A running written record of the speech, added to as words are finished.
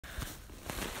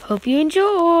Hope you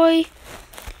enjoy.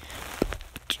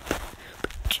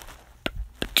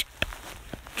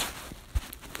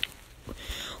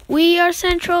 We are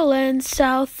Central and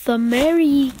South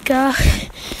America.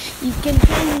 You can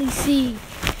plainly see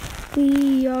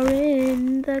we are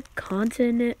in the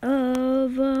continent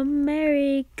of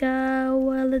America.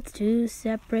 Well, it's two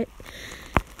separate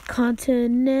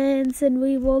continents, and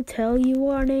we will tell you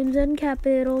our names and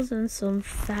capitals and some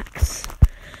facts.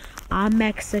 I'm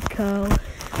Mexico.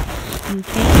 You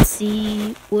can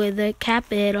see with the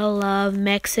capital of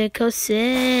Mexico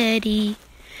City.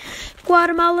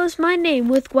 Guatemala's my name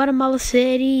with Guatemala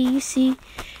City, you see.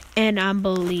 And I'm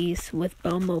Belize with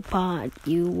Bomopod,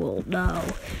 you will know.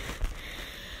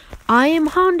 I am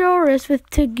Honduras with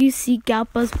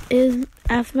Tegucigalpa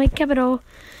as my capital.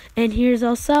 And here's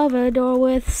El Salvador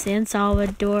with San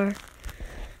Salvador.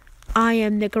 I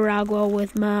am Nicaragua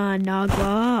with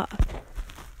Managua.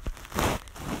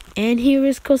 And here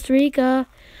is Costa Rica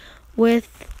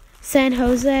with San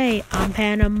Jose. I'm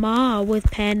Panama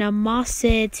with Panama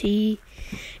City.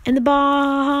 And the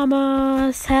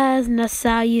Bahamas has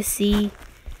Nassau, you see.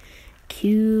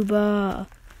 Cuba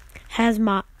has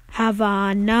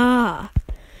Havana.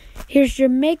 Here's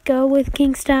Jamaica with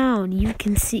Kingston. You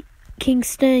can see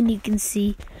Kingston, you can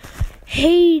see.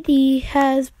 Haiti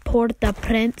has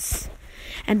Port-au-Prince.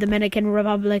 And Dominican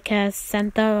Republic has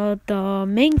Santo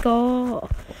Domingo.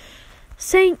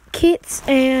 St. Kitts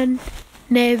and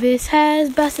Nevis has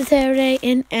Basseterre,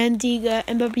 and Antigua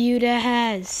and Barbuda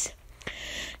has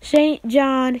St.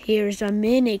 John. Here's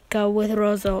Dominica with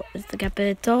Roseau as the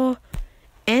capital.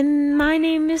 And my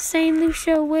name is St.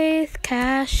 Lucia with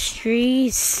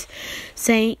Castries.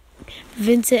 St.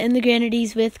 Vincent and the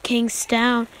Grenadines with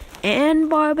Kingstown.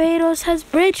 And Barbados has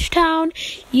Bridgetown.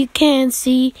 You can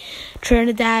see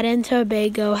Trinidad and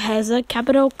Tobago has a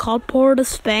capital called Port of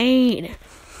Spain.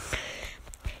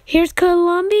 Here's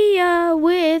Colombia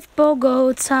with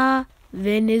Bogota.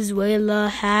 Venezuela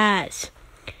has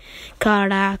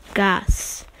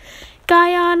Caracas.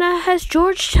 Guyana has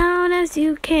Georgetown, as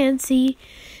you can see.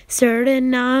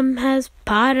 Suriname has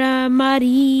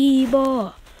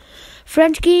Paramaribo.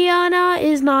 French Guiana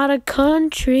is not a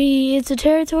country, it's a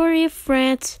territory of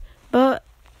France, but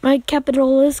my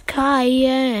capital is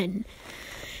Cayenne.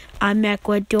 I'm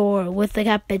Ecuador with the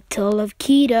capital of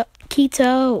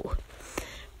Quito.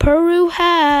 Peru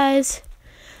has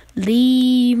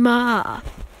Lima.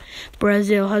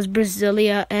 Brazil has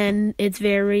Brasilia, and it's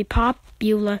very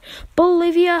popular.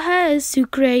 Bolivia has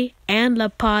Sucre and La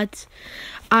Paz.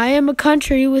 I am a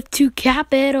country with two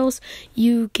capitals,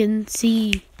 you can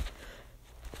see.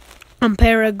 I'm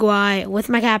Paraguay with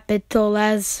my capital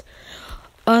as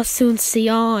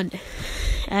Asuncion,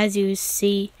 as you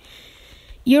see.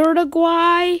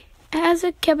 Uruguay has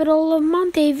a capital of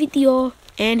Montevideo.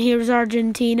 And here's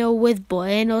Argentina with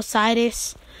Buenos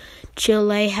Aires.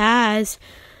 Chile has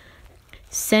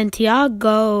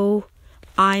Santiago.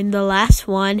 I'm the last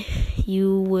one,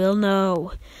 you will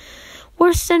know.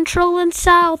 We're Central and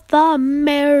South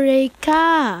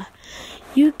America.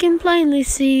 You can plainly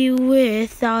see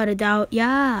without a doubt,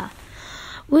 yeah.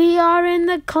 We are in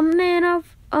the continent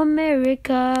of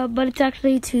America, but it's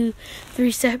actually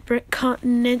three separate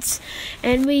continents.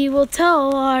 And we will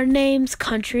tell our names,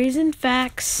 countries, and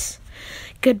facts.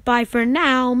 Goodbye for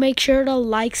now. Make sure to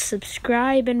like,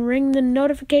 subscribe, and ring the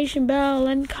notification bell,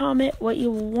 and comment what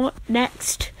you want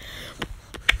next.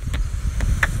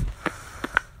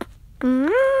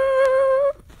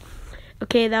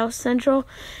 Okay, that was Central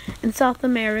and South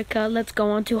America. Let's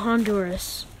go on to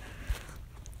Honduras.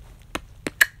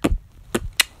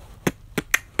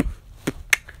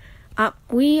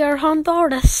 We are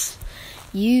Honduras.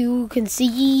 You can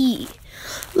see.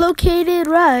 Located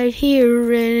right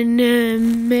here in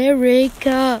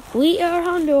America. We are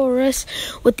Honduras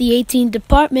with the 18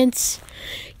 departments.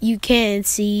 You can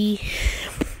see.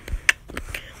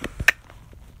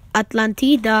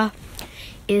 Atlantida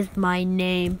is my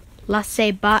name. La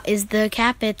Ceiba is the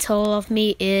capital of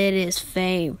me. It is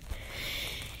fame.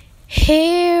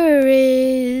 Here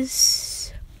is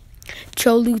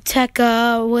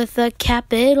Choluteca with a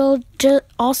capital,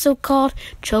 also called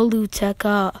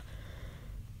Choluteca.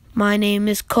 My name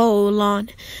is Colon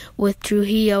with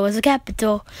Trujillo as a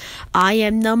capital. I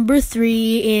am number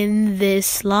 3 in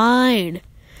this line.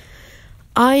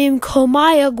 I am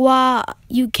Comayagua.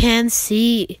 You can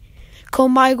see.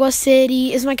 Comayagua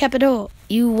City is my capital.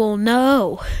 You will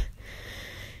know.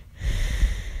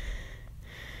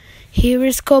 Here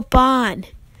is Copan,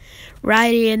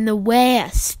 right in the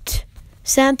west.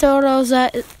 Santa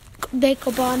Rosa de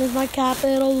Copan is my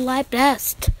capital, like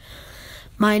best.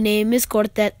 My name is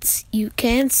Cortez. You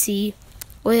can see.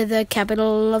 with the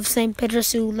capital of St.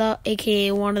 Petersburg,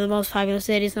 aka one of the most populous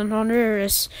cities in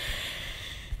Honduras.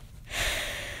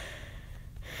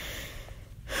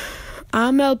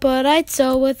 I'm El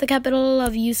Paraiso with the capital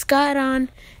of Yucatan,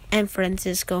 and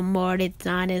Francisco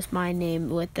Morazan is my name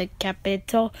with the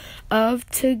capital of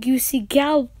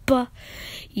Tegucigalpa.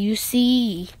 You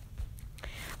see,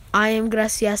 I am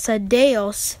Gracias a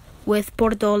Dios with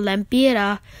Puerto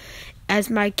Lempira as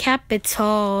my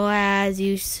capital, as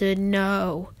you should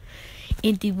know.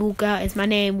 Intibucá is my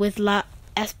name with La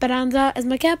Esperanza as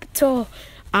my capital.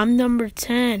 I'm number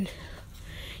 10.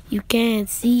 You can't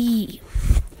see.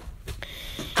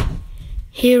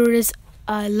 Here is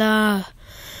Ala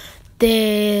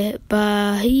de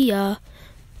Bahia.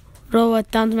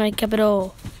 Roatan's my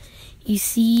capital. You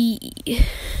see.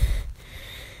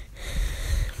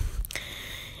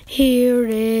 Here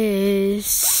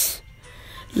is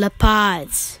La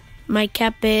Paz. My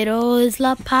capital is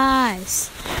La Paz.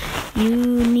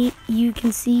 You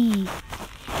can see.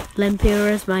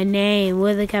 Lempira is my name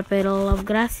with the capital of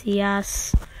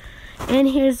Gracias. And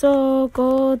here's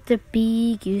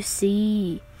Ocotepeque, you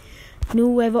see.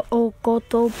 Nuevo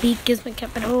Ocotepeque is my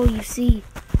capital, you see.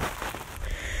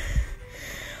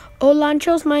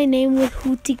 Olancho's my name with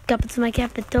Juticalpa is my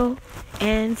capital.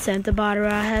 And Santa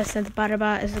Barbara as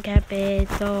the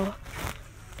capital.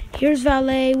 Here's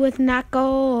Valle with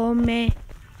Nacome.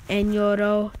 And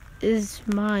Yoro is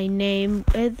my name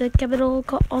with the capital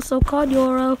also called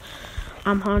Yoro.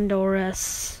 I'm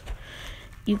Honduras.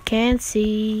 You can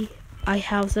see I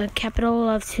have the capital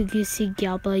of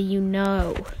Tegucigalpa, you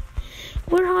know.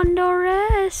 We're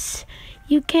Honduras.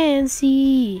 You can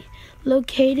see.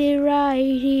 Located right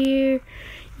here.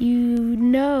 You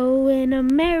know, in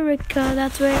America,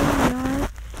 that's where we are.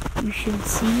 You should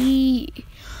see.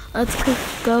 Let's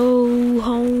go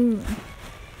home.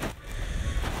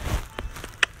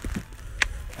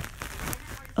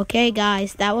 Okay,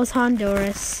 guys, that was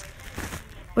Honduras.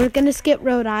 We're going to skip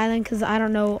Rhode Island because I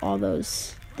don't know all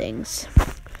those things.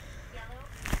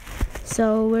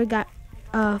 So we got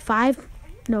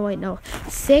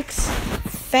 6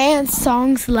 fan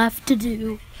songs left to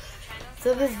do.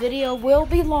 So this video will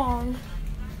be long.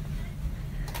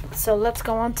 So let's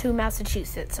go on to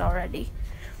Massachusetts already.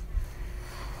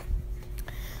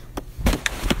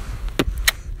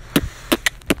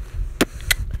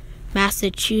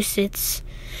 Massachusetts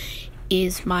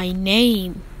is my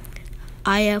name.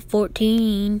 I have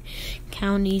 14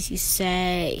 counties, you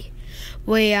say.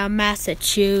 We are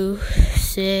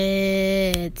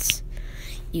Massachusetts.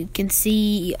 You can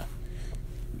see.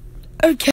 Okay.